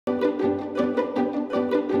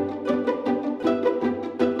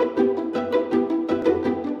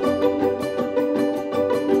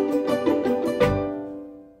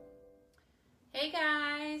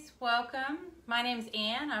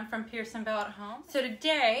from Pearson Bell at Home. So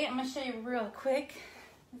today, I'm going to show you real quick.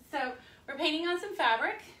 So we're painting on some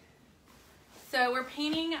fabric. So we're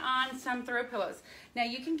painting on some throw pillows. Now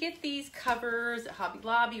you can get these covers at Hobby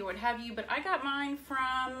Lobby or what have you, but I got mine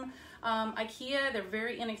from IKEA. They're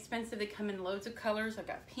very inexpensive. They come in loads of colors. I've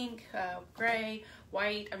got pink, gray,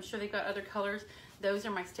 white. I'm sure they've got other colors. Those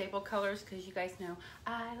are my staple colors because you guys know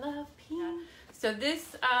I love pink. So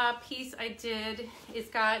this piece I did, it's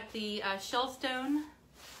got the shellstone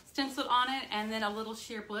stenciled on it and then a little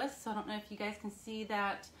sheer bliss. So I don't know if you guys can see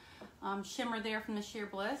that shimmer there from the sheer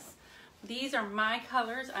bliss. These are my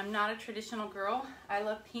colors. I'm not a traditional girl. I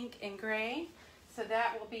love pink and gray. So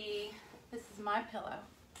that will be, this is my pillow.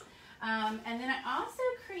 And then I also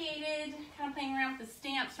created, kind of playing around with the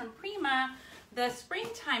stamps from Prima, the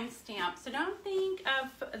springtime stamp. So don't think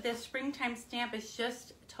of the springtime stamp as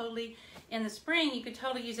just totally in the spring. You could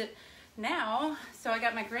totally use it now. So I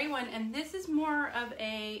got my gray one, and this is more of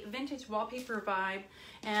a vintage wallpaper vibe.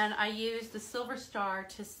 And I used the silver star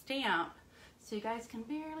to stamp. So you guys can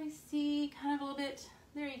barely see, kind of a little bit,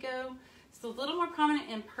 there you go. It's a little more prominent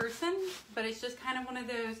in person, but it's just kind of one of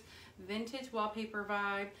those vintage wallpaper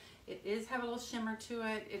vibe. It is have a little shimmer to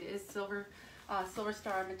it. It is silver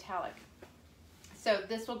star metallic. So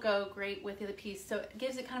this will go great with the other piece. So it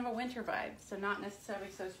gives it kind of a winter vibe, so not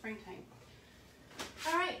necessarily so springtime.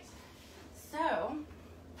 All right, so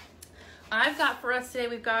I've got for us today,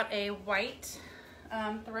 we've got a white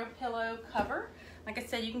throw pillow cover. Like I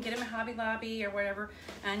said, you can get them at Hobby Lobby or whatever,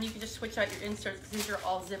 and you can just switch out your inserts because these are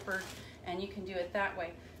all zippered, and you can do it that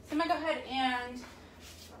way. So I'm gonna go ahead and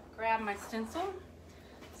grab my stencil.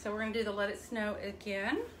 So we're gonna do the Let It Snow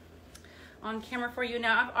again on camera for you.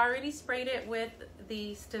 Now I've already sprayed it with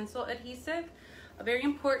the stencil adhesive. Very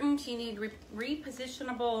important, you need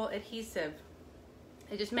repositionable adhesive.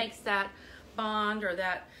 It just makes that bond, or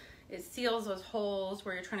that it seals those holes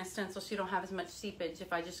where you're trying to stencil so you don't have as much seepage.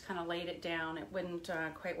 If I just kind of laid it down, it wouldn't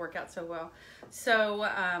quite work out so well. So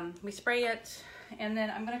we spray it, and then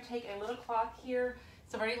I'm gonna take a little cloth here.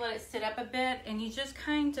 So I've already let it sit up a bit, and you just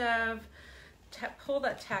kind of pull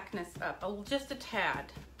that tackness up, just a tad.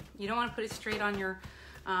 You don't wanna put it straight on your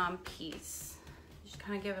piece. You just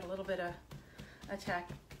kind of give it a little bit of a tack,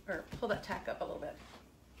 or pull that tack up a little bit.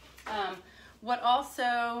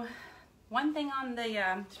 One thing on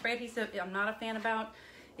the spray adhesive I'm not a fan about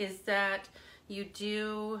is that you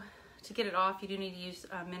do, to get it off, you do need to use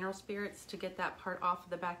mineral spirits to get that part off of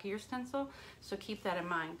the back of your stencil. So keep that in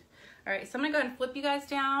mind. All right, so I'm gonna go ahead and flip you guys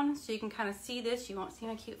down so you can kind of see this. You won't see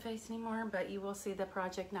my cute face anymore, but you will see the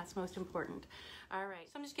project, and that's most important. All right,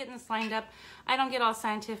 so I'm just getting this lined up. I don't get all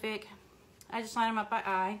scientific. I just line them up by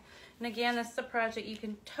eye. And again, this is a project you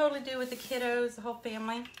can totally do with the kiddos, the whole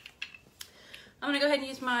family. I'm gonna go ahead and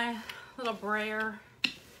use my little brayer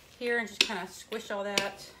here and just kind of squish all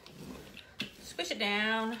that, squish it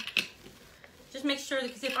down. Just make sure,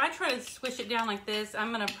 because if I try to squish it down like this,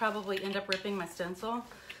 I'm gonna probably end up ripping my stencil.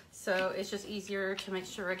 So it's just easier to make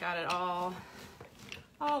sure I got it all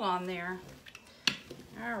on there.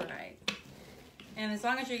 All right. And as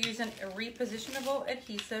long as you're using a repositionable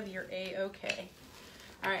adhesive, you're a-okay.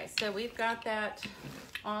 All right, so we've got that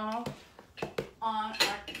all on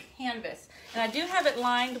our canvas. And I do have it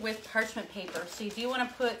lined with parchment paper, so you do want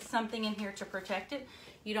to put something in here to protect it.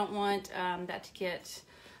 You don't want that to get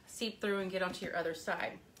seep through and get onto your other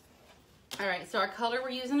side. All right, so our color we're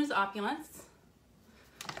using is Opulence.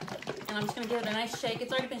 And I'm just going to give it a nice shake.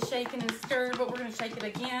 It's already been shaken and stirred, but we're going to shake it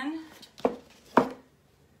again.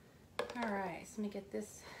 All right, so let me get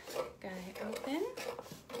this guy open.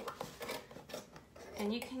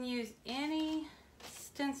 And you can use any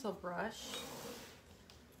stencil brush.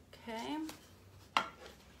 Okay. I'm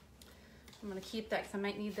going to keep that because I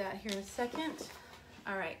might need that here in a second.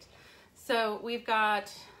 All right, so we've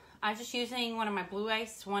got, I'm just using one of my Blue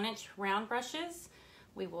Ice 1-inch round brushes.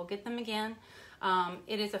 We will get them again.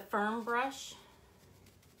 It is a firm brush,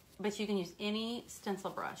 but you can use any stencil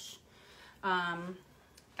brush.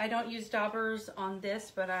 I don't use daubers on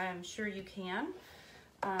this, but I'm sure you can.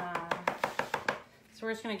 So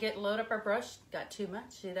we're just going to load up our brush. Got too much,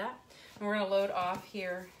 see that? And we're going to load off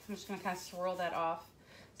here. I'm just going to kind of swirl that off.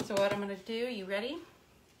 So what I'm going to do, you ready?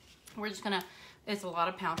 We're just going to, it's a lot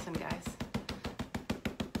of pouncing, guys.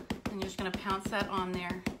 And you're just going to pounce that on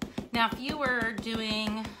there. Now, if you were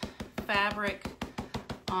doing fabric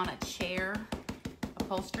on a chair,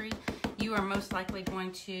 upholstery, you are most likely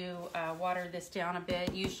going to water this down a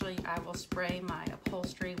bit. Usually I will spray my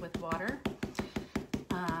upholstery with water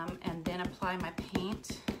and then apply my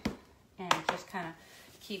paint and just kind of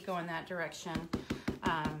keep going that direction.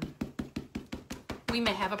 We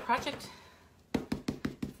may have a project.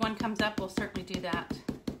 If one comes up, we'll certainly do that.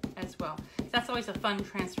 That's always a fun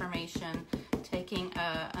transformation, taking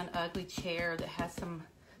an ugly chair that has some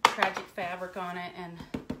tragic fabric on it and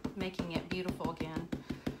making it beautiful again.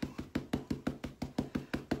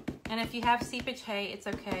 And if you have seepage hay, it's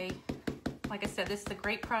okay. Like I said, this is a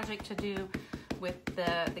great project to do with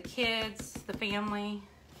the kids, the family.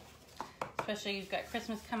 Especially you've got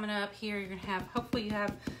Christmas coming up here. You're gonna have, hopefully you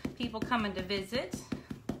have people coming to visit.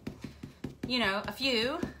 You know, a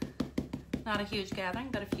few. Not a huge gathering,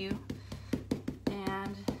 but a few.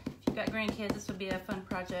 And if you've got grandkids, this would be a fun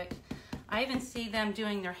project. I even see them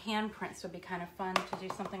doing their handprints. Would be kind of fun to do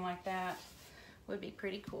something like that. Would be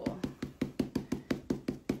pretty cool.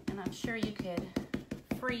 And I'm sure you could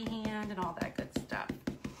freehand and all that good stuff.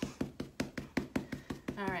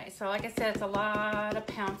 All right, so like I said, it's a lot of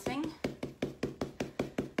pouncing.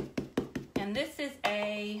 And this is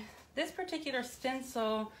this particular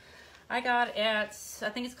stencil I got at, I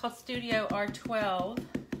think it's called Studio R12.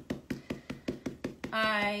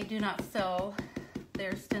 I do not sell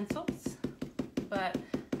their stencils, but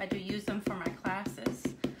I do use them for my classes.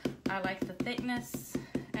 I like the thickness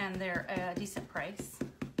and they're a decent price.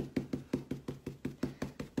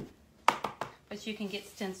 But you can get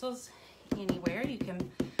stencils anywhere. You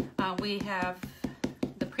can, we have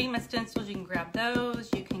the Prima stencils, you can grab those.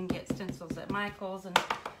 You can get stencils at Michael's and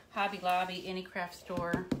Hobby Lobby, any craft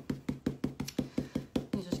store.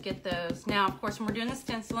 You just get those. Now, of course, when we're doing the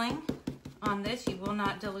stenciling on this, you will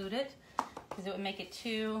not dilute it because it would make it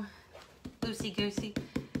too loosey-goosey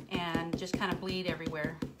and just kind of bleed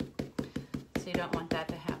everywhere. So you don't want that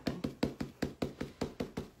to happen.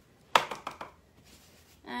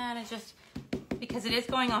 And it's just, because it is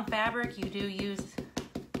going on fabric, you do use,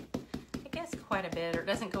 I guess, quite a bit, or it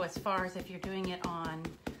doesn't go as far as if you're doing it on,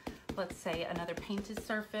 let's say, another painted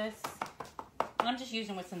surface. I'm just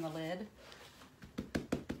using what's in the lid.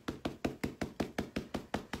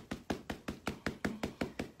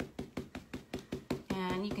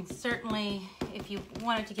 And you can certainly, if you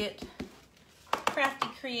wanted to get crafty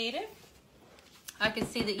creative, I could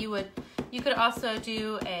see that you could also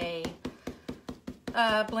do a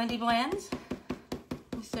blendy blend.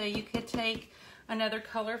 So you could take another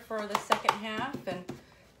color for the second half and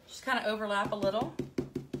just kind of overlap a little.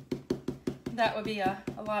 That would be a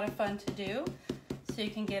lot of fun to do. So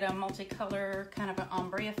you can get a multicolor kind of an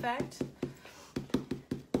ombre effect.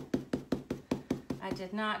 I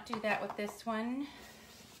did not do that with this one,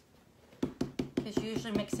 because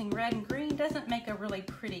usually mixing red and green doesn't make a really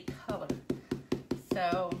pretty color.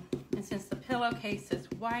 So, and since the pillowcase is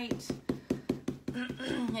white,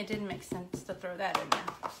 it didn't make sense to throw that in there.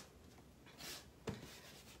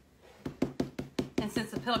 And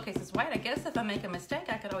since the pillowcase is white, I guess if I make a mistake,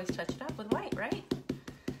 I could always touch it up with white, right?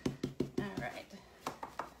 All right.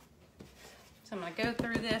 So I'm gonna go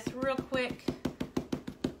through this real quick.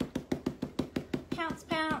 Pounce,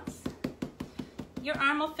 pounce. Your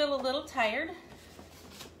arm will feel a little tired,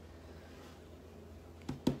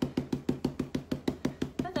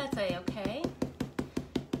 but that's a-okay.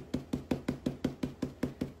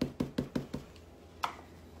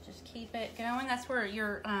 Just keep it going. That's where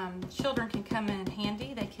your children can come in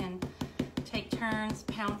handy. They can take turns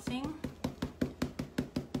pouncing.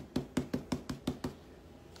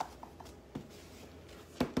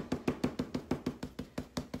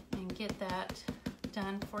 And get that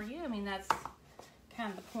done for you. I mean, that's kind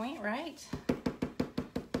of the point, right?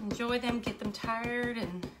 Enjoy them, get them tired,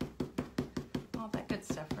 and all that good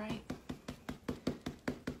stuff, right?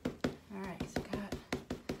 All right, so got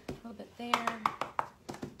a little bit there.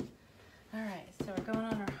 All right, so we're going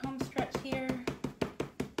on our home stretch here.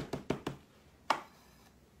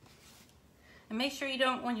 And make sure you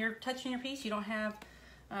don't, when you're touching your piece, you don't have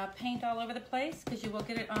paint all over the place, because you will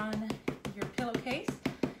get it on your pillowcase,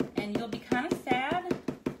 and you'll be kind of sad.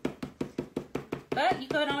 But you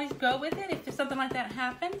could always go with it if something like that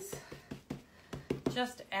happens.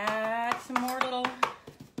 Just add some more little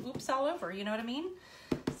oops all over, you know what I mean?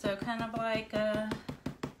 So kind of like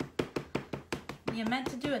you meant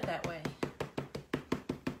to do it that way.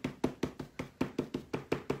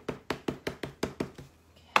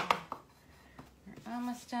 Okay, we're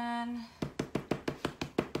almost done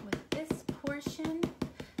with this portion.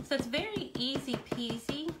 So it's very easy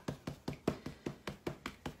peasy.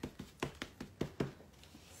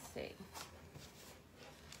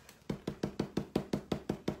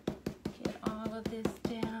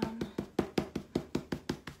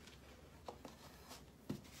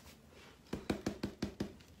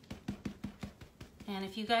 And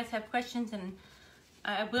if you guys have questions, and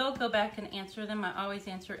I will go back and answer them. I always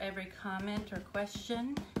answer every comment or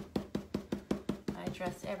question. I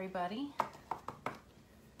address everybody.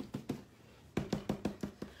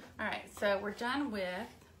 All right, so we're done with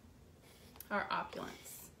our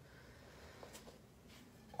Opulence.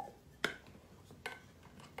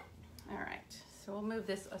 All right, so we'll move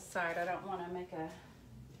this aside. I don't want to make a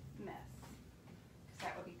mess because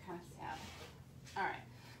that would be kind of sad. All right,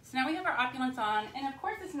 so now we have our Opulence on, and of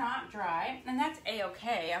course it's not dry, and that's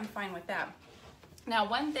a-okay. I'm fine with that. Now,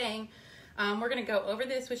 one thing, we're going to go over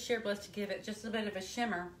this with Sheer Bliss to give it just a bit of a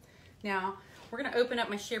shimmer. Now, we're going to open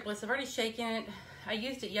up my Sheer Bliss. I've already shaken it. I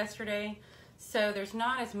used it yesterday, so there's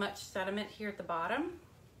not as much sediment here at the bottom,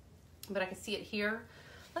 but I can see it here.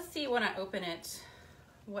 Let's see when I open it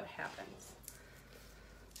what happens.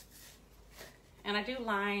 And I do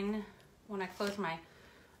line, when I close my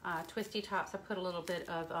twisty tops, I put a little bit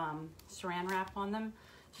of saran wrap on them.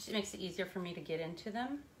 Just makes it easier for me to get into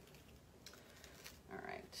them. All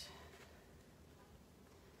right.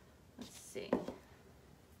 Let's see.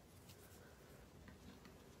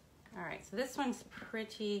 All right, so this one's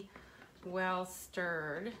pretty well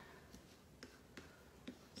stirred.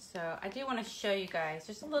 So I do want to show you guys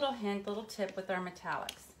just a little hint, little tip with our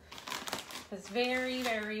metallics. It's very,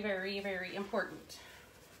 very, very, very important.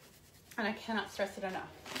 And I cannot stress it enough.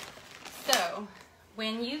 So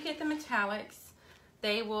when you get the metallics,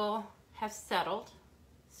 they will have settled.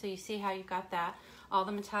 So you see how you got that. All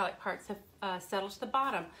the metallic parts have settled to the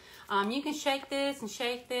bottom. You can shake this,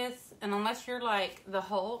 and unless you're like the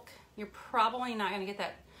Hulk, you're probably not gonna get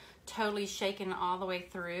that totally shaken all the way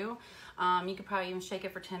through. You could probably even shake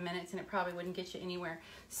it for 10 minutes and it probably wouldn't get you anywhere.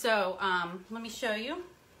 So let me show you.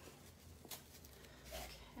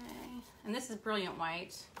 Okay, and this is Brilliant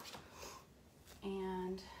White.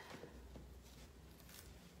 And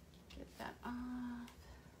get that off.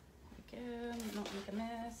 There we go, don't make a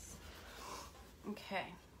mess. Okay.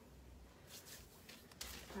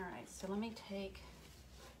 All right, so let me take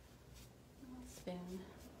a spoon.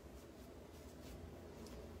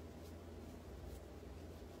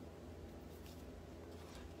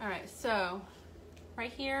 All right, so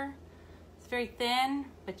right here, it's very thin,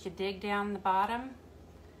 but you dig down the bottom,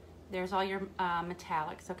 there's all your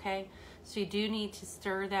metallics, okay? So you do need to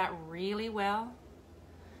stir that really well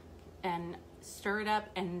and stir it up,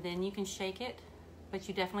 and then you can shake it, but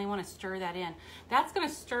you definitely want to stir that in. That's going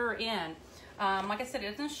to stir in. Like I said, it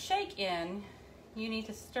doesn't shake in, you need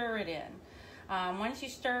to stir it in. Once you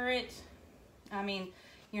stir it, I mean,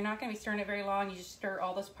 you're not going to be stirring it very long, you just stir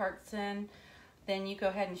all those parts in. Then you go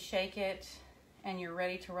ahead and shake it and you're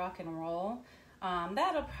ready to rock and roll.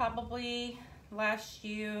 That'll probably last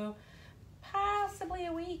you possibly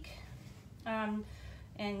a week. And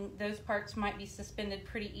those parts might be suspended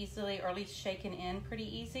pretty easily, or at least shaken in pretty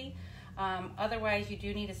easy. Otherwise, you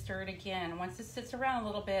do need to stir it again. Once it sits around a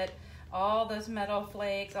little bit, all those metal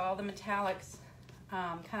flakes, all the metallics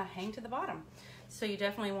kind of hang to the bottom. So you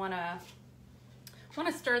definitely want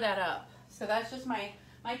to stir that up. So that's just my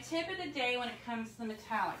tip of the day when it comes to the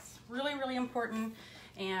metallics. Really, really important,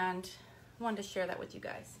 and wanted to share that with you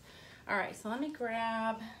guys. All right, so let me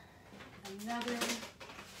grab another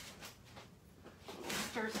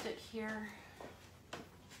stir stick here.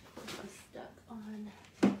 I'm stuck on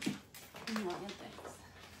a million things.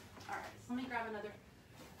 All right, so let me grab another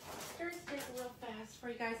stir stick real fast for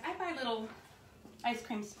you guys. I buy little ice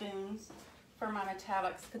cream spoons for my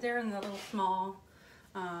metallics because they're in the little small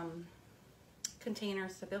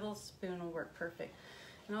containers, so the little spoon will work perfect.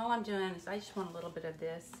 And all I'm doing is I just want a little bit of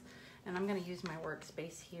this, and I'm going to use my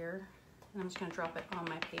workspace here, and I'm just going to drop it on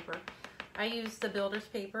my paper. I use the Builder's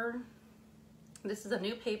paper. This is a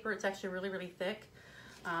new paper. It's actually really, really thick,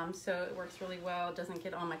 so it works really well. It doesn't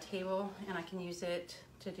get on my table, and I can use it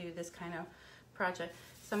to do this kind of project.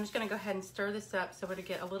 So I'm just going to go ahead and stir this up so we're going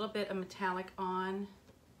to get a little bit of metallic on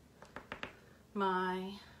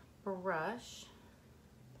my brush.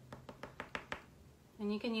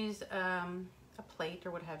 And you can use a plate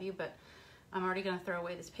or what have you, but I'm already going to throw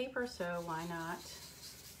away this paper, so why not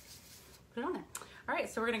put it on there. All right,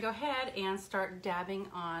 so we're going to go ahead and start dabbing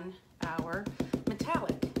on our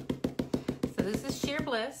metallic. So this is Sheer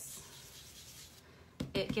Bliss.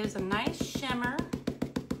 It gives a nice shimmer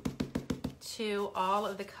to all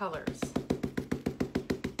of the colors.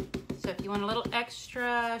 So if you want a little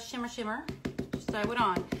extra shimmer, just throw it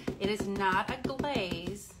on. It is not a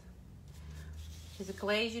glaze. Because a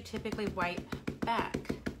glaze you typically wipe back.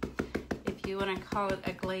 If you want to call it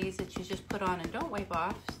a glaze that you just put on and don't wipe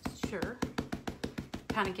off, sure,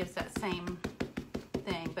 kind of gives that same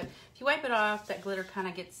thing. But if you wipe it off, that glitter kind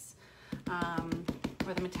of gets,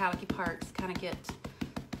 or the metallic parts kind of get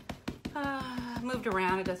moved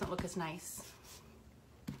around. It doesn't look as nice.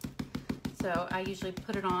 So I usually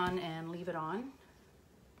put it on and leave it on.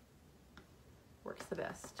 Works the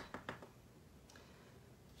best.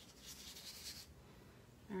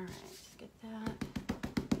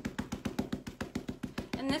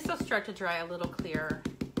 And this will start to dry a little clearer.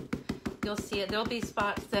 You'll see it. There'll be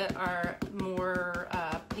spots that are more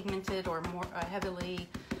pigmented or more heavily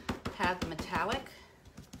have the metallic,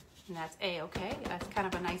 and that's a-okay. That's kind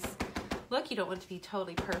of a nice look. You don't want it to be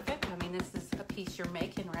totally perfect. I mean, this is a piece you're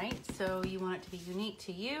making, right? So you want it to be unique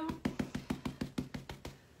to you.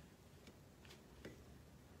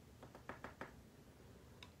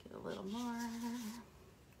 Get a little more.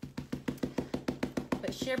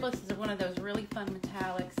 But sheer Bliss is one of those really fun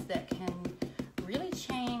metallics that can really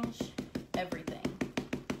change everything.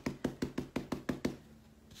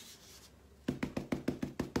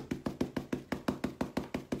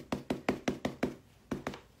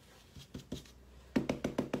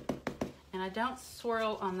 And I don't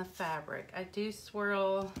swirl on the fabric. I do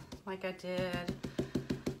swirl like I did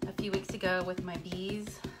a few weeks ago with my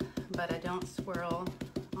bees, but I don't swirl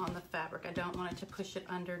on the fabric. I don't want it to push it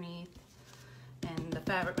underneath, and the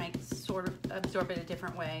fabric might sort of absorb it a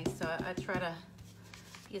different way, so I try to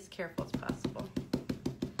be as careful as possible.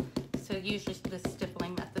 So usually the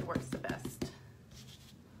stippling method works the best.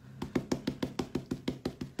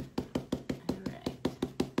 All right.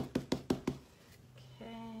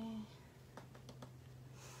 Okay.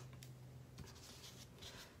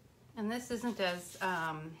 And this isn't as,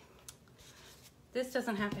 this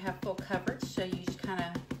doesn't have to have full coverage, so you just kind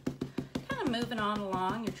of moving on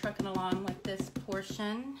along. You're trucking along with this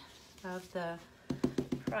portion of the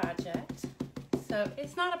project. So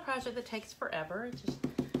it's not a project that takes forever. It's just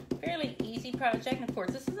a fairly easy project. And of course,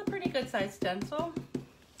 this is a pretty good size stencil.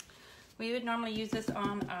 We would normally use this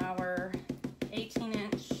on our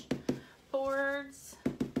 18-inch boards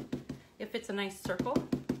if it's a nice circle.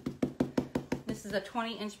 This is a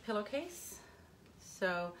 20-inch pillowcase.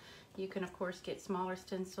 So you can, of course, get smaller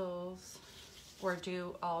stencils or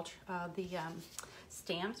do all the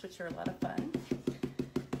stamps, which are a lot of fun.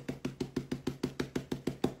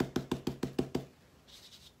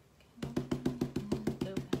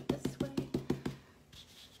 Go back this way.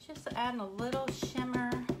 Just adding a little shimmer.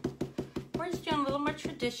 We're just doing a little more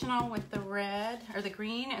traditional with the red, or the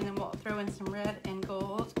green, and then we'll throw in some red and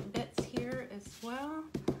gold bits here as well.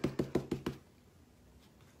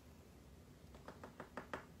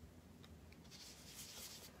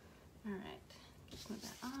 All right. Move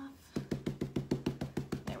that off.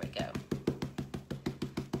 There we go.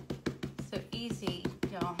 So easy,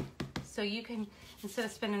 y'all. So you can, instead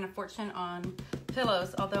of spending a fortune on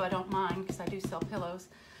pillows, although I don't mind because I do sell pillows,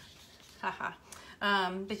 haha.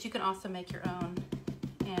 But you can also make your own,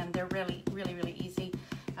 and they're really easy.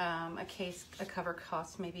 A cover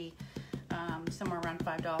costs maybe somewhere around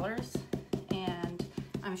 $5, and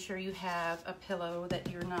I'm sure you have a pillow that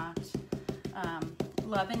you're not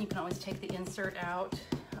loving. You can always take the insert out,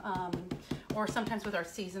 or sometimes with our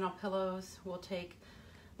seasonal pillows, we'll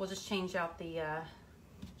just change out the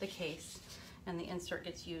case, and the insert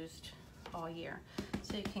gets used all year.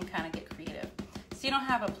 So you can kind of get creative. So you don't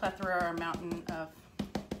have a plethora or a mountain of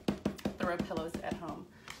throw pillows at home.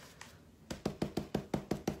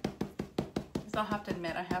 Because I'll have to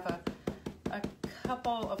admit, I have a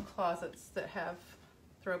couple of closets that have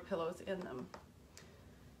throw pillows in them.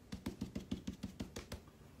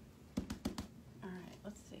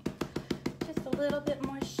 Just a little bit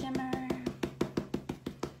more shimmer.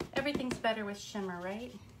 Everything's better with shimmer,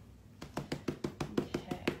 right?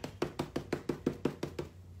 Okay.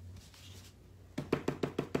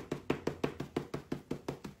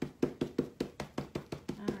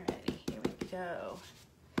 Alrighty, here we go.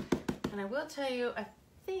 And I will tell you, I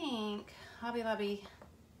think Hobby Lobby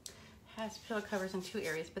has pillow covers in 2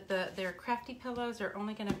 areas, but their crafty pillows are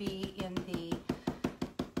only going to be in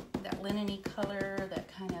that linen-y color, that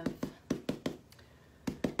kind of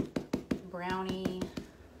brownie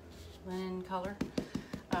linen color.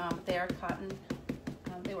 They are cotton.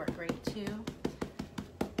 They work great too.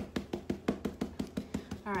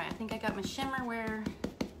 All right, I think I got my shimmer where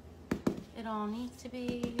it all needs to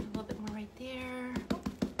be. A little bit more right there.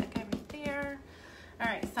 That guy right there. All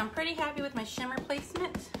right, so I'm pretty happy with my shimmer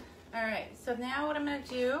placement. All right, so now what I'm gonna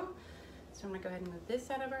do, so I'm gonna go ahead and move this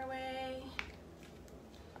out of our way.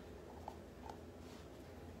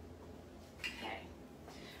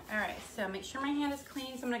 All right, so make sure my hand is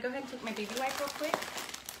clean. So I'm gonna go ahead and take my baby wipe real quick.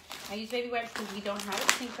 I use baby wipes because we don't have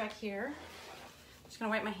a sink back here. I'm just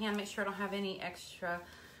gonna wipe my hand, make sure I don't have any extra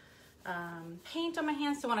paint on my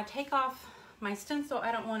hands. So when I take off my stencil,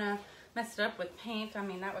 I don't wanna mess it up with paint. I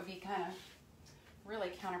mean, that would be kind of really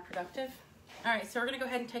counterproductive. All right, so we're gonna go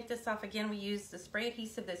ahead and take this off again. We use the spray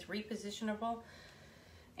adhesive that's repositionable.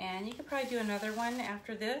 And you could probably do another one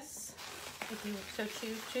after this if you so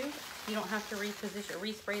choose to. You don't have to reposition or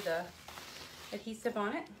respray the adhesive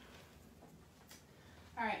on it.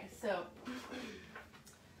 All right, so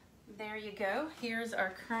there you go. Here's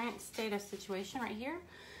our current state of situation right here.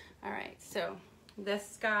 All right, so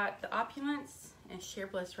this got the Opulence and Sheer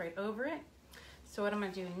Bliss right over it. So what I'm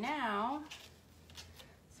gonna do now,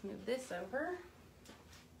 let's move this over.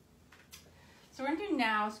 So what we're gonna do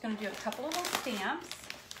now is gonna do a couple of little stamps,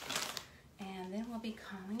 and then we'll be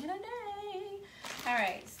calling it a day. All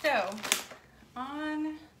right, so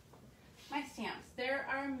on my stamps, there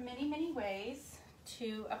are many, many ways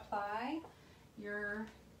to apply your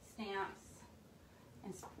stamps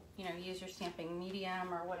and, you know, use your stamping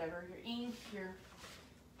medium or whatever, your ink,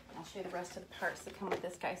 I'll show you the rest of the parts that come with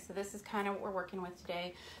this guy. So this is kind of what we're working with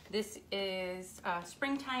today. This is a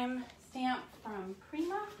springtime stamp from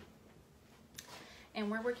Prima.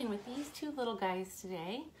 And we're working with these two little guys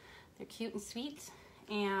today. They're cute and sweet.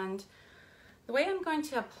 And the way I'm going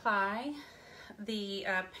to apply the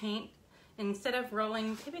paint, instead of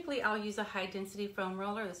rolling, typically I'll use a high density foam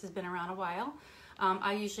roller. This has been around a while.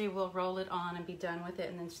 I usually will roll it on and be done with it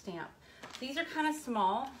and then stamp. These are kind of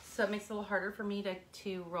small, so it makes it a little harder for me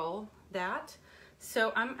to roll that.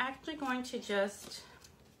 So I'm actually going to just,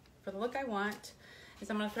 for the look I want, is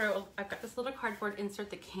I'm gonna I've got this little cardboard insert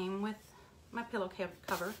that came with my pillow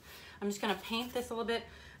cover. I'm just gonna paint this a little bit.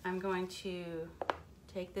 I'm going to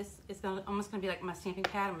take this, it's almost gonna be like my stamping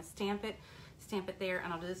pad. I'm gonna stamp it there,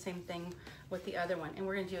 and I'll do the same thing with the other one. And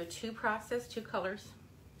we're gonna do a two colors,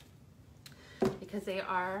 because they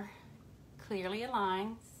are clearly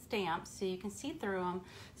aligned stamps, so you can see through them,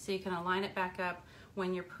 so you can align it back up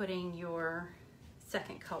when you're putting your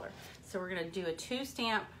second color. So we're gonna do a two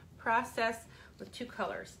stamp process with two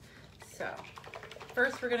colors. So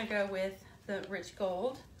first we're gonna go with the rich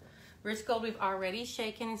gold. Rich gold we've already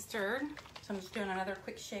shaken and stirred, so I'm just doing another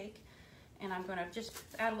quick shake, and I'm gonna just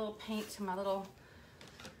add a little paint to my little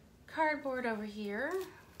cardboard over here.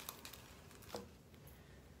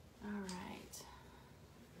 All right.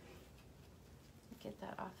 Get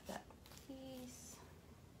that off that piece.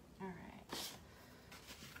 All right.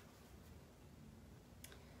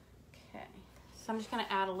 Okay, so I'm just gonna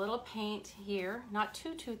add a little paint here, not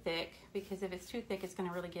too thick, because if it's too thick, it's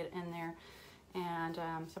gonna really get in there. And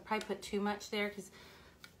so probably put too much there, because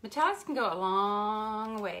metallics can go a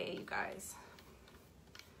long way, you guys.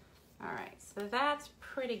 All right, so that's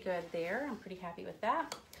pretty good there. I'm pretty happy with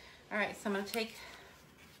that. All right, so I'm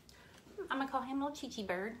gonna call him little Chi-Chi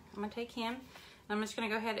bird. I'm gonna take him, and I'm just gonna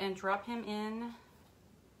go ahead and drop him in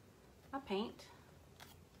my paint.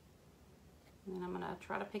 And then I'm gonna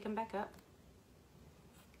try to pick him back up.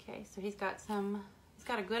 Okay, so he's got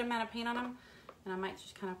a good amount of paint on him, and I might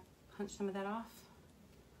just kind of punch some of that off.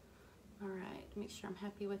 All right, make sure I'm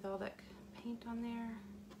happy with all that paint on there.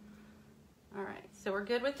 All right, so we're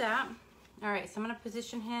good with that. All right, so I'm gonna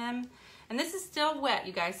position him, and this is still wet,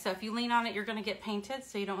 you guys, so if you lean on it, you're gonna get painted,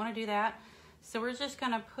 so you don't wanna do that. So we're just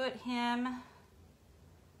gonna put him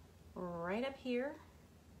right up here,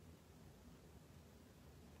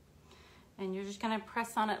 and you're just gonna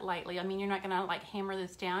press on it lightly. I mean, you're not gonna like hammer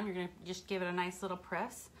this down, you're gonna just give it a nice little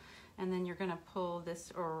press, and then you're gonna pull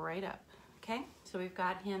this right up, okay? So we've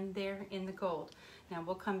got him there in the gold. Now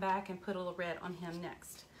we'll come back and put a little red on him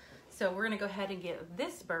next. So we're gonna go ahead and get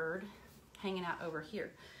this bird hanging out over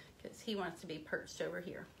here, because he wants to be perched over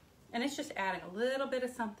here. And it's just adding a little bit of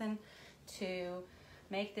something to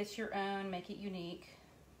make this your own, make it unique.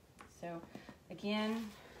 So again,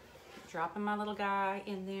 dropping my little guy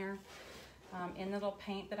in there, in the little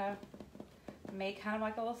paint that I've made, kind of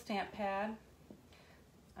like a little stamp pad.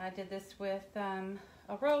 I did this with a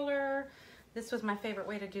roller. This was my favorite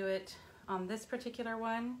way to do it on this particular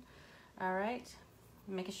one. All right,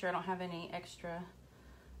 making sure I don't have any extra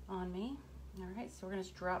on me. All right, so we're gonna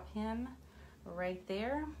just drop him right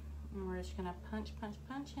there, and we're just gonna punch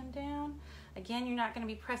him down. Again, you're not gonna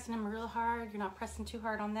be pressing him real hard. You're not pressing too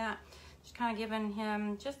hard on that. Just kind of giving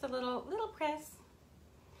him just a little press,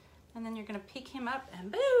 and then you're gonna pick him up,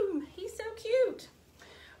 and boom, he's so cute.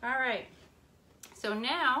 All right, so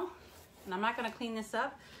now, and I'm not gonna clean this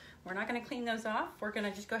up. We're not gonna clean those off. We're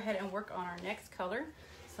gonna just go ahead and work on our next color.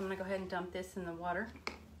 So I'm gonna go ahead and dump this in the water.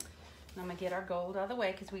 And I'm gonna get our gold out of the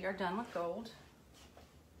way, because we are done with gold.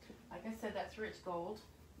 Like I said, that's rich gold.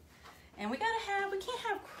 And we can't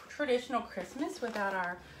have traditional Christmas without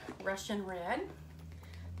our Russian red.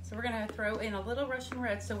 So we're gonna throw in a little Russian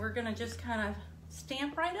red. So we're gonna just kind of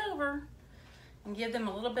stamp right over and give them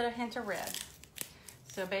a little bit of hint of red.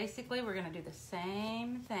 So basically we're gonna do the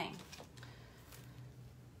same thing.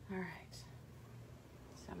 All right,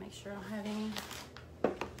 so make sure I don't have any.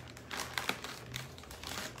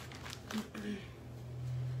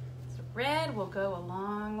 So red will go a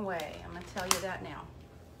long way. I'm gonna tell you that now.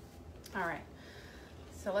 All right,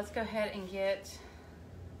 so let's go ahead and get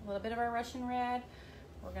a little bit of our Russian red.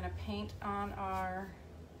 We're gonna paint on our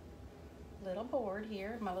little board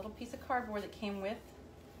here, my little piece of cardboard that came with.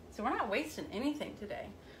 So we're not wasting anything today.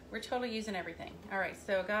 We're totally using everything. All right,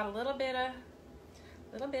 so got a little bit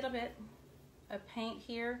of paint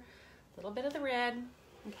here, a little bit of the red.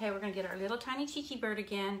 Okay, we're gonna get our little tiny Chi-Chi bird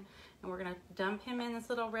again, and we're gonna dump him in this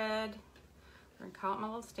little red. We're gonna call it my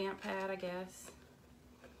little stamp pad, I guess.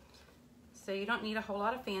 So you don't need a whole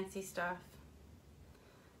lot of fancy stuff.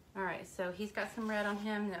 All right, so he's got some red on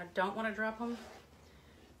him. Now, I don't want to drop him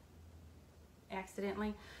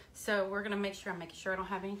accidentally. So we're gonna make sure, I'm making sure I don't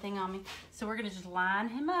have anything on me. So we're gonna just line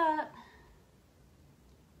him up.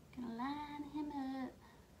 Gonna line him up.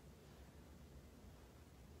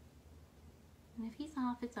 And if he's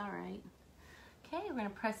off, it's all right. Okay, we're gonna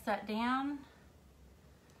press that down.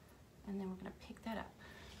 And then we're gonna pick that up.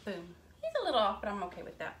 Boom. He's a little off, but I'm okay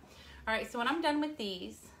with that. All right, so when I'm done with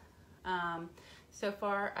these, so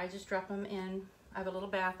far I just drop them in. I have a little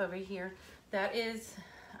bath over here. That is,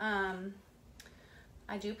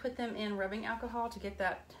 I do put them in rubbing alcohol to get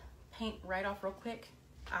that paint right off real quick.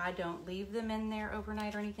 I don't leave them in there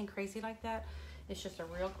overnight or anything crazy like that. It's just a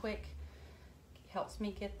real quick, helps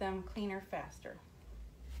me get them cleaner faster.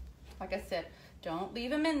 Like I said, don't leave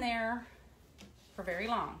them in there for very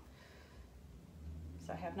long.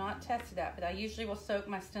 So I have not tested that, but I usually will soak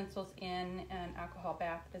my stencils in an alcohol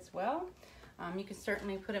bath as well. You can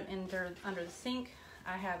certainly put them under the sink.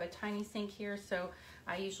 I have a tiny sink here, so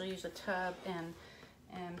I usually use a tub and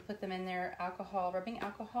put them in there. Rubbing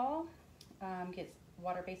alcohol gets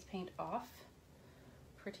water-based paint off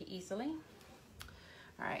pretty easily.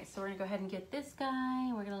 All right, so we're gonna go ahead and get this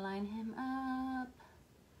guy. We're gonna line him up.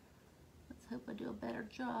 Let's hope I do a better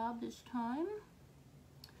job this time.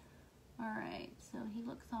 All right, so he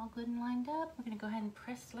looks all good and lined up. We're gonna go ahead and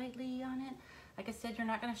press lightly on it. Like I said, you're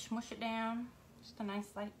not gonna smush it down. Just a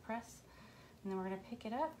nice light press. And then we're gonna pick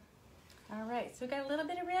it up. All right, so we got a little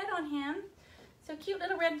bit of red on him. So cute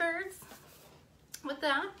little red birds with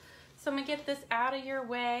that. So I'm gonna get this out of your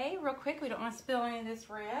way real quick. We don't wanna spill any of this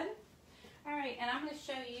red. All right, and I'm gonna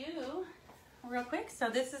show you real quick.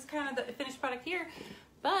 So this is kind of the finished product here,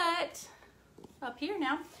 but up here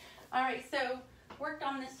now. All right, so worked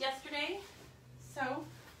on this yesterday. So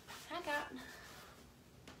I got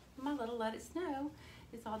my little Let It Snow.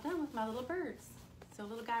 It's all done with my little birds. So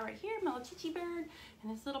little guy right here, my little Chi-Chi bird,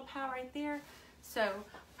 and this little pal right there. So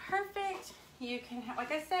perfect. You can,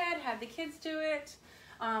 like I said, have the kids do it.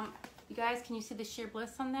 You guys, can you see the sheer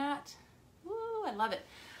bliss on that? Woo, I love it.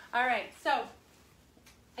 All right, so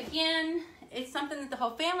again, it's something that the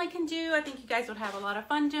whole family can do. I think you guys would have a lot of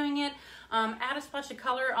fun doing it. Add a splash of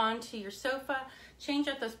color onto your sofa. Change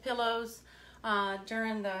up those pillows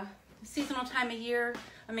during the seasonal time of year.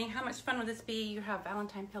 I mean, how much fun would this be? You have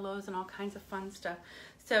Valentine pillows and all kinds of fun stuff.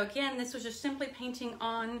 So again, this was just simply painting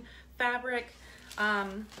on fabric.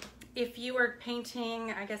 If you were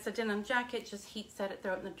painting, I guess, a denim jacket, just heat set it,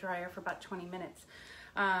 throw it in the dryer for about 20 minutes.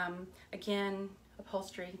 Again,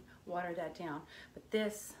 upholstery, water that down. But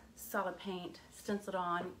this, solid paint, stenciled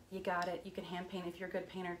on, you got it. You can hand paint. If you're a good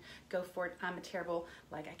painter, go for it. I'm a terrible,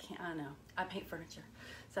 I know. I paint furniture.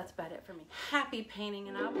 So that's about it for me. Happy painting,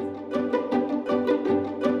 and I will